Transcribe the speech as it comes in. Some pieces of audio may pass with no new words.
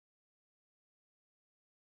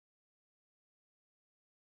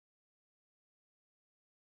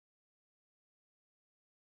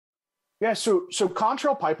Yeah, so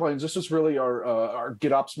Contrail pipelines, this is really our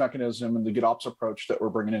GitOps mechanism and the GitOps approach that we're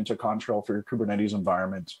bringing into Contrail for your Kubernetes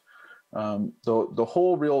environment. The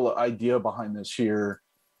whole real idea behind this here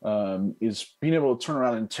is being able to turn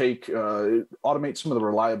around and automate some of the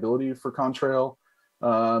reliability for Contrail.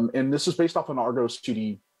 And this is based off an Argo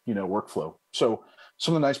CD, workflow. So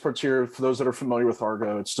some of the nice parts here, for those that are familiar with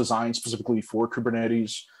Argo, it's designed specifically for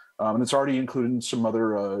Kubernetes. And it's already included in some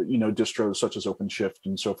other, distros such as OpenShift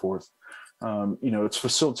and so forth. It's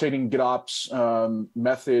facilitating GitOps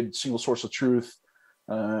method, single source of truth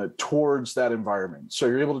towards that environment. So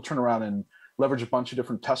you're able to turn around and leverage a bunch of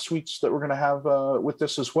different test suites that we're going to have with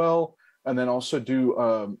this as well. And then also do,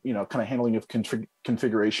 kind of handling of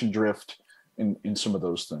configuration drift in some of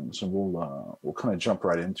those things. And we'll kind of jump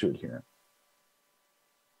right into it here.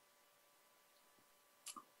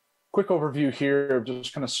 Quick overview here of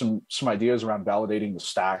just kind of some ideas around validating the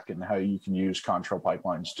stack and how you can use Contrail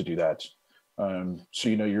pipelines to do that. So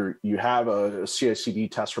you have a CI/CD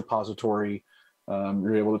test repository.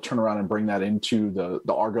 You're able to turn around and bring that into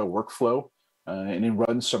the Argo workflow and then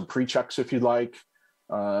run some pre-checks if you'd like.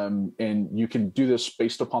 And you can do this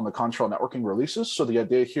based upon the Contrail networking releases. So the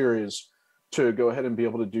idea here is to go ahead and be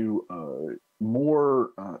able to do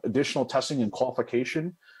more additional testing and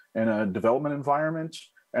qualification in a development environment.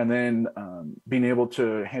 And then being able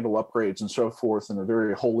to handle upgrades and so forth in a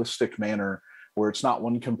very holistic manner where it's not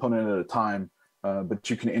one component at a time, but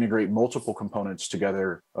you can integrate multiple components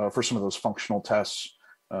together for some of those functional tests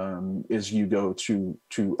as you go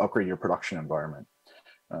to upgrade your production environment.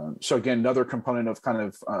 So again, another component of kind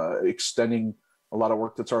of extending a lot of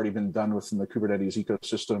work that's already been done within the Kubernetes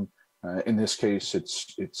ecosystem. In this case,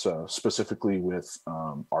 it's specifically with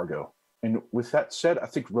Argo. And with that said, I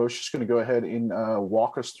think Rosh is going to go ahead and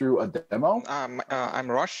walk us through a demo.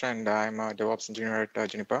 I'm Rosh, and I'm a DevOps engineer at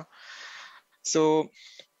Juniper. So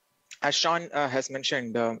as Shean has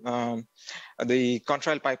mentioned, the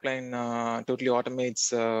Contrail pipeline totally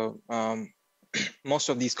automates most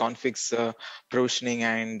of these configs, provisioning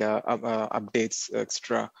and updates,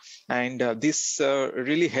 etc. And this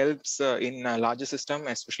really helps in a larger system,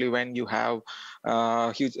 especially when you have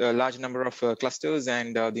a large number of clusters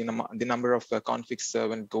and the number of configs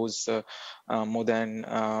when it goes more than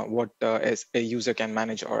what a user can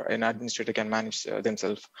manage or an administrator can manage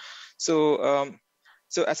themselves. So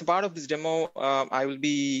as a part of this demo, I will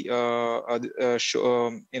be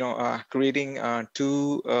creating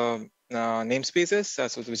two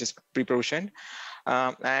namespaces, which is pre-provisioned,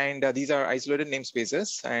 and these are isolated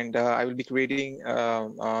namespaces, and I will be creating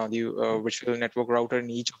the virtual network router in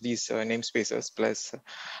each of these namespaces. Plus,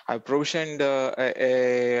 I've provisioned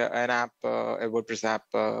an app, a WordPress app,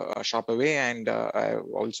 shop away, and I've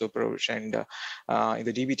also provisioned in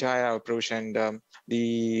the DB tier. I've provisioned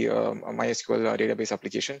the MySQL database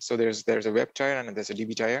application. So there's a web tier and there's a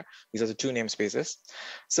DB tier. These are the two namespaces.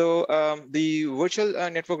 So the virtual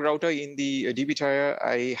network router in the DB tier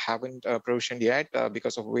I haven't provisioned yet,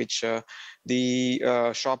 because of which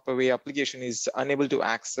the shop away application is unable to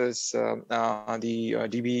access the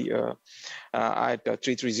DB at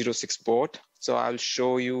 3306 port. So I'll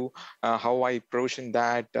show you how I provision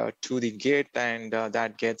that to the Git, and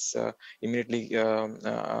that gets immediately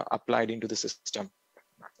applied into the system.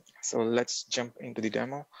 So let's jump into the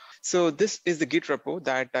demo. So this is the Git repo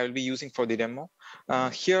that I will be using for the demo.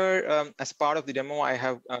 Here, as part of the demo, I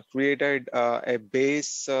have created a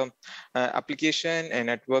base application, a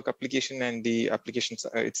network application, and the application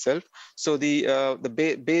itself. So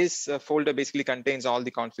the base folder basically contains all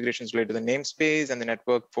the configurations related to the namespace, and the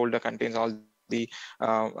network folder contains all the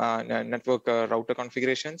network router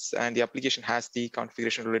configurations, and the application has the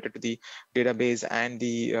configuration related to the database and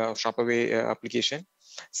the shopaway application.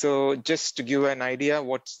 So just to give an idea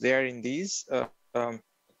what's there in these,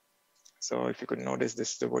 so if you could notice,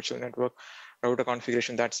 this is the virtual network router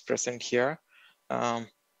configuration that's present here.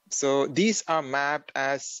 So these are mapped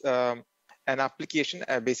as an application,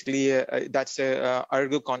 basically that's a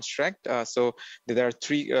Argo construct. So there are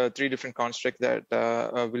three different constructs that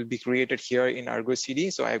will be created here in Argo CD.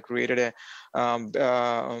 So I have created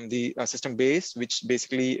the system base, which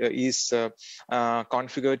basically is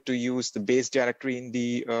configured to use the base directory in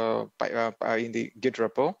the Git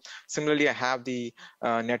repo. Similarly, I have the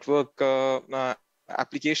network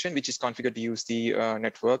application, which is configured to use the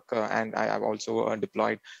network, and I have also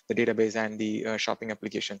deployed the database and the shopping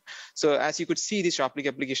application. So as you could see, this shopping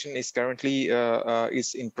application is currently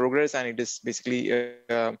is in progress, and it is basically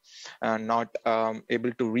not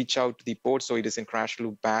able to reach out to the port, so it is in crash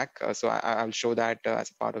loop back. So I'll show that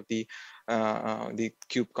as a part of the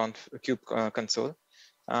kube console.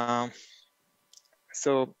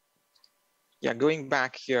 So yeah, going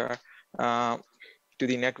back here. to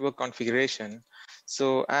the network configuration.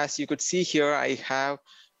 So as you could see here, I have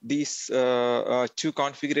these two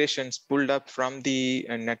configurations pulled up from the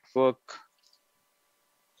network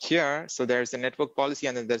here. So there's a network policy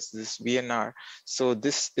and then there's this VNR. So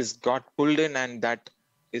this is got pulled in, and that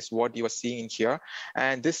is what you are seeing here.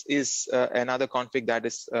 And this is another config that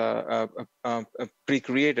is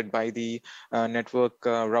pre-created by the network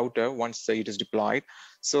router once it is deployed.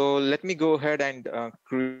 So let me go ahead and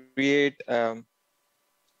create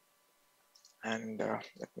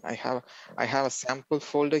I have a sample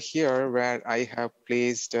folder here where I have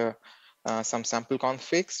placed some sample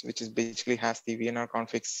configs, which is basically has the VNR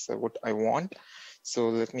configs what I want. So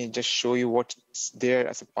let me just show you what's there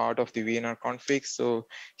as a part of the VNR config. So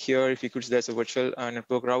here, if you could, there's a virtual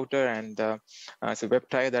network router, and it's a web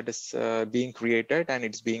tier that is being created, and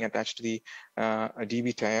it's being attached to the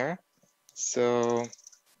DB tier. So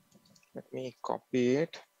let me copy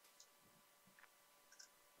it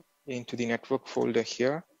into the network folder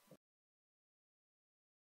here.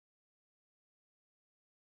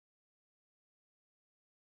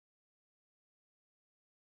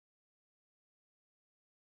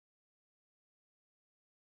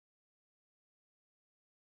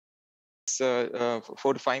 It's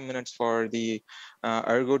 4 to 5 minutes for the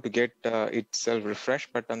Argo to get itself refreshed,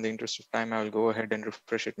 but on the interest of time, I will go ahead and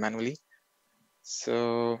refresh it manually.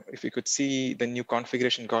 So if you could see, the new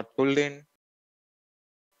configuration got pulled in,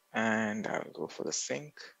 and I'll go for the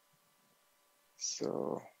sync.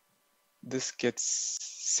 So this gets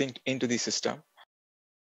synced into the system.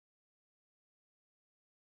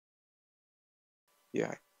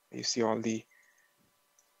 Yeah, you see all the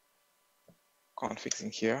configs in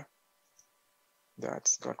here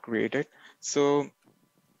that's got created. So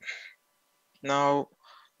now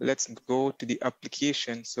let's go to the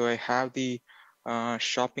application. So I have the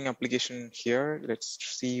shopping application here. Let's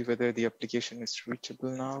see whether the application is reachable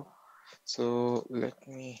now. So let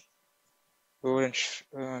me go and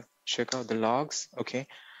check out the logs. Okay.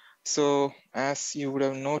 So as you would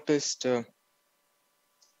have noticed,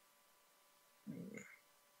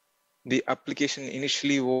 the application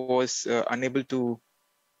initially was unable to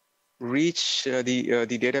reach the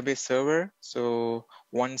database server. So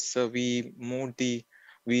once we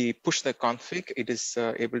push the config, it is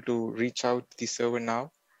able to reach out the server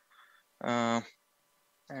now. And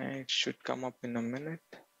it should come up in a minute.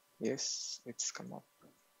 Yes, it's come up.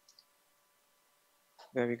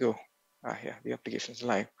 There we go. Yeah, the application is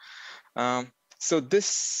live. So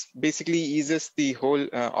this basically eases the whole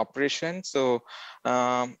operation. So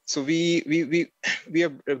we are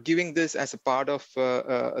giving this as a part of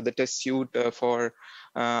the test suite for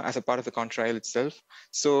as a part of the Contrail itself.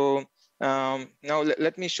 So now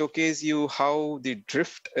let me showcase you how the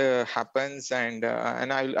drift happens, and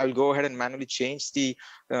I'll go ahead and manually change the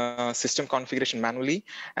system configuration manually,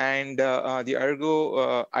 and the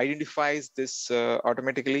Argo identifies this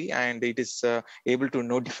automatically, and it is able to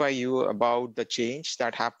notify you about the change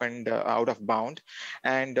that happened out of bound.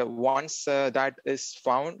 And once that is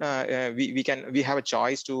found, we have a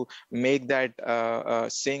choice to make that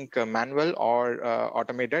sync manual or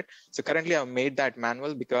automated. So currently I've made that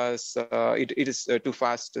manual because it is too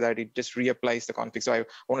fast that it just reapplies the config. So I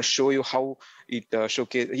want to show you how it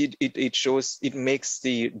it makes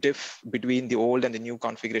the diff between the old and the new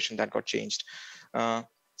configuration that got changed.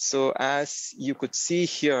 So as you could see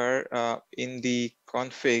here in the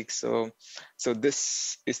config, so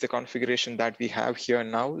this is the configuration that we have here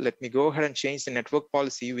now. Let me go ahead and change the network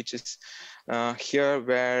policy, which is here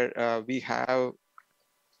where we have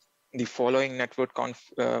the following network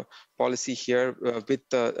policy here with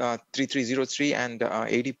the 3303 and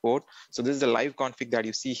 80 port. So this is the live config that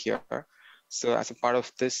you see here. So as a part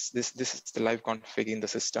of this is the live config in the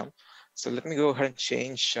system. So let me go ahead and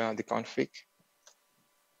change the config.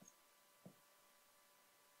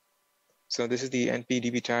 So this is the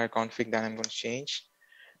npdb tire config that I'm going to change.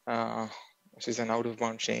 This is an out of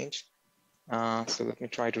bound change. So let me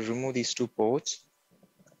try to remove these two ports.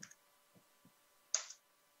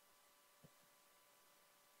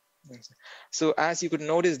 So as you could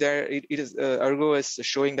notice there, it is Argo is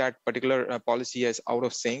showing that particular policy as out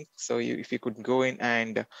of sync. So if you could go in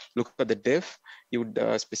and look at the diff, you would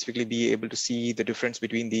specifically be able to see the difference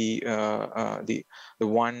between the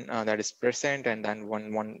one that is present and then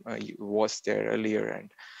one was there earlier. And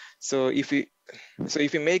so if you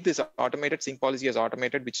make this automated, sync policy as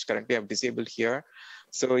automated, which currently I've disabled here.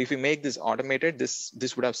 So if you make this automated,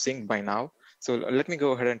 this would have synced by now. So let me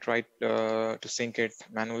go ahead and try to sync it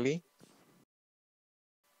manually.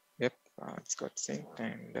 Yep, it's got synced,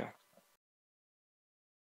 and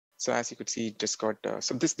So as you could see, it just got,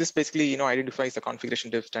 so this basically, identifies the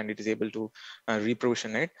configuration drift and it is able to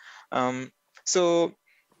reprovision it. So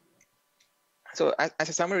as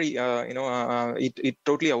a summary, it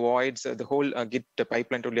totally avoids the whole Git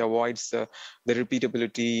pipeline totally avoids the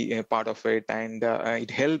repeatability part of it, and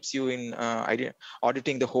it helps you in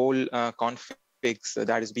auditing the whole config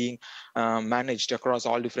that is being managed across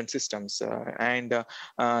all different systems. And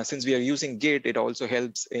since we are using Git, it also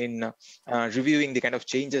helps in reviewing the kind of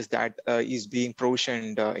changes that is being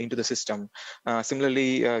provisioned into the system.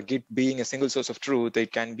 Similarly, Git being a single source of truth,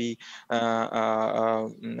 it can be,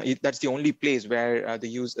 that's the only place where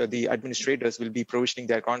the administrators will be provisioning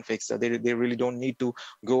their configs. They really don't need to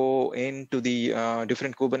go into the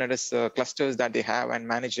different Kubernetes clusters that they have and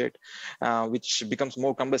manage it, which becomes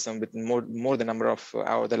more cumbersome with more the number of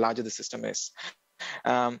the larger the system is.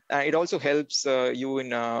 It also helps you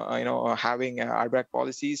in having RBAC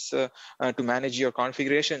policies to manage your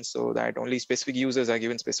configuration, so that only specific users are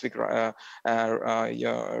given specific right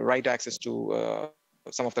access to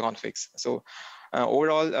some of the configs. So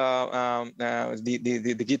overall,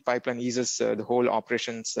 the Git pipeline eases the whole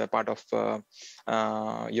operations part of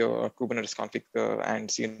your Kubernetes config and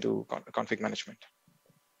into config management.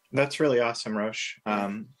 That's really awesome, Rosh.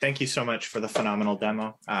 Thank you so much for the phenomenal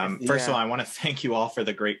demo. First of all, I want to thank you all for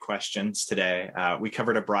the great questions today. We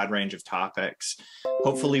covered a broad range of topics.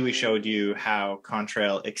 Hopefully, we showed you how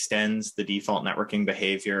Contrail extends the default networking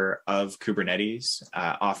behavior of Kubernetes,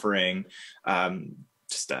 offering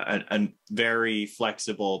just a very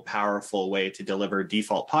flexible, powerful way to deliver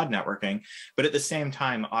default pod networking, but at the same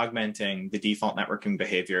time, augmenting the default networking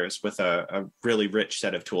behaviors with a really rich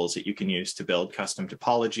set of tools that you can use to build custom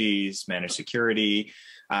topologies, manage security,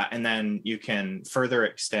 and then you can further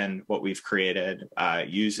extend what we've created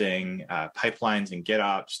using pipelines and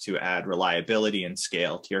GitOps to add reliability and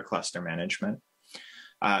scale to your cluster management.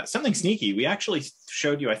 Something sneaky, we actually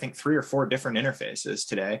showed you, I think, 3 or 4 different interfaces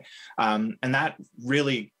today. And that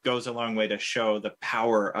really goes a long way to show the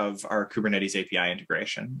power of our Kubernetes API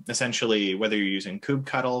integration. Essentially, whether you're using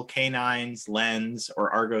kubectl, K9s, Lens,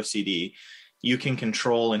 or Argo CD, you can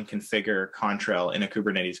control and configure Contrail in a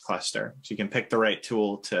Kubernetes cluster. So you can pick the right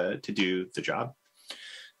tool to do the job.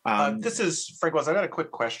 This is Frank Wells. I got a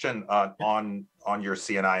quick question on your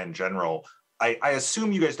CNI in general. I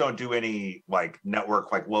assume you guys don't do any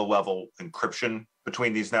network, low-level encryption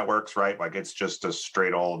between these networks, right? Like it's just a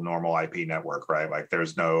straight old normal IP network, right? Like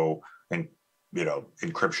there's no,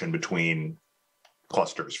 encryption between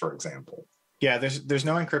clusters, for example. Yeah, there's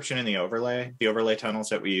no encryption in the overlay. The overlay tunnels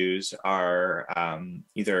that we use are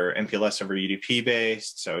either MPLS over UDP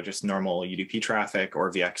based, so just normal UDP traffic,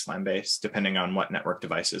 or VXLAN based, depending on what network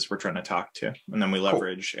devices we're trying to talk to. And then we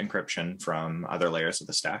leverage encryption from other layers of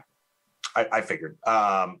the stack. I figured.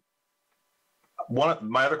 My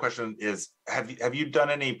other question is, have you done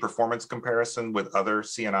any performance comparison with other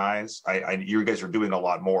CNIs? You guys are doing a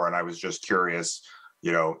lot more, and I was just curious,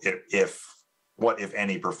 what if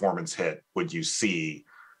any performance hit would you see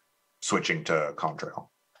switching to Contrail?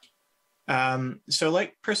 So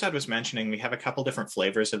like Prasad was mentioning, we have a couple different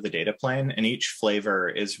flavors of the data plane, and each flavor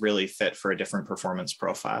is really fit for a different performance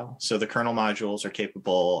profile. So the kernel modules are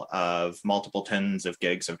capable of multiple tens of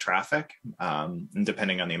gigs of traffic, and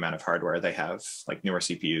depending on the amount of hardware they have, like newer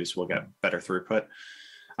CPUs will get better throughput.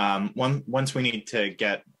 Once we need to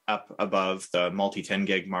get up above the multi-10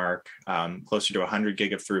 gig mark, closer to 100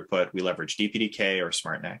 gig of throughput, we leverage DPDK or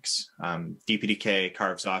SmartNICs. DPDK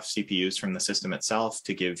carves off CPUs from the system itself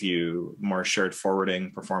to give you more assured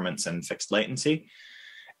forwarding performance and fixed latency.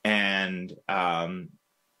 And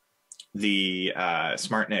the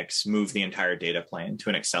SmartNICs move the entire data plane to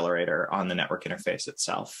an accelerator on the network interface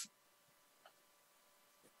itself.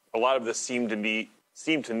 A lot of this seemed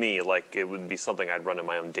to me like it would be something I'd run in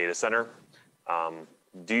my own data center.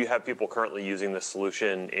 Do you have people currently using this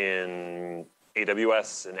solution in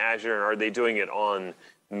AWS and Azure? And are they doing it on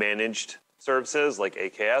managed services like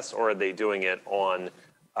AKS, or are they doing it on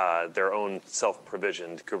their own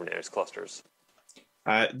self-provisioned Kubernetes clusters?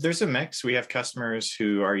 There's a mix. We have customers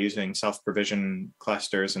who are using self-provisioned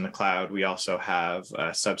clusters in the cloud. We also have a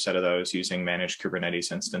subset of those using managed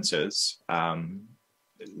Kubernetes instances.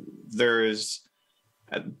 There's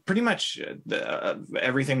pretty much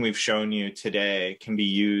everything we've shown you today can be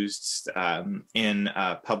used in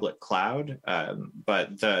a public cloud,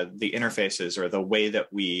 but the interfaces or the way that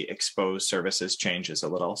we expose services changes a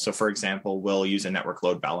little. So for example, we'll use a network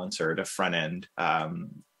load balancer to front end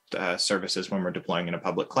services when we're deploying in a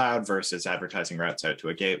public cloud versus advertising routes out to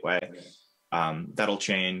a gateway. That'll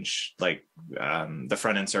change, like the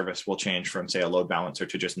front end service will change from, say, a load balancer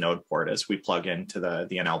to just node port as we plug into the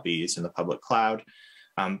NLBs in the public cloud.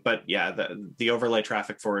 But yeah, the overlay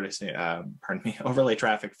traffic forwarding, overlay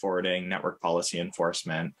traffic forwarding, network policy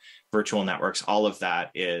enforcement, virtual networks, all of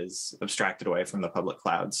that is abstracted away from the public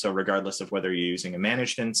cloud. So regardless of whether you're using a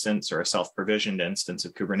managed instance or a self-provisioned instance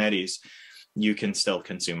of Kubernetes, you can still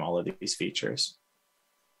consume all of these features.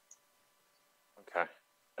 Okay.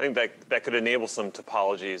 I think that could enable some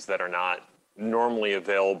topologies that are not normally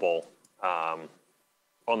available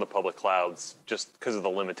on the public clouds, just because of the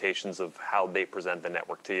limitations of how they present the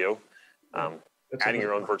network to you. Adding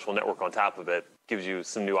your own virtual network on top of it gives you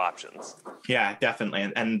some new options. Yeah,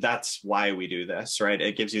 definitely. And that's why we do this, right?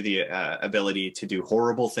 It gives you the ability to do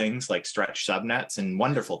horrible things like stretch subnets and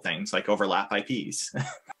wonderful things like overlap IPs.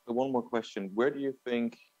 So one more question. Where do you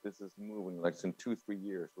think this is moving? Like in 2-3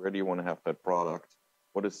 years, where do you want to have that product?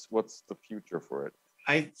 What's the future for it?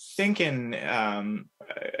 I think in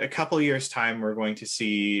a couple of years' time, we're going to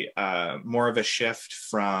see more of a shift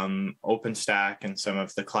from OpenStack and some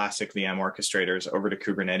of the classic VM orchestrators over to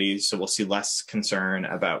Kubernetes. So we'll see less concern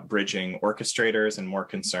about bridging orchestrators and more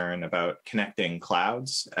concern about connecting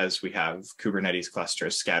clouds as we have Kubernetes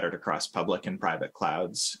clusters scattered across public and private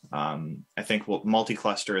clouds. I think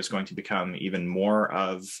multi-cluster is going to become even more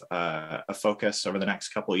of a focus over the next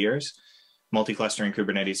couple of years. Multi-clustering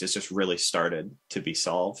Kubernetes has just really started to be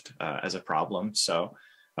solved as a problem. So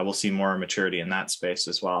we'll see more maturity in that space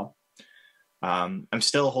as well. I'm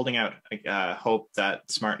still holding out hope that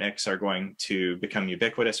SmartNICs are going to become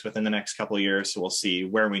ubiquitous within the next couple of years. So we'll see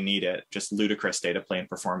where we need it, just ludicrous data plane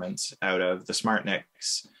performance out of the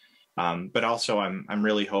SmartNICs. But also I'm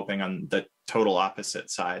really hoping on the total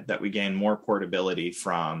opposite side that we gain more portability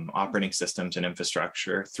from operating systems and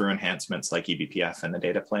infrastructure through enhancements like eBPF and the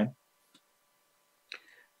data plane.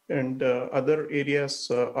 And other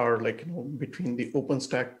areas are like, between the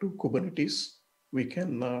OpenStack to Kubernetes, we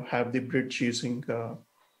can have the bridge using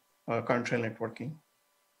Contrail networking.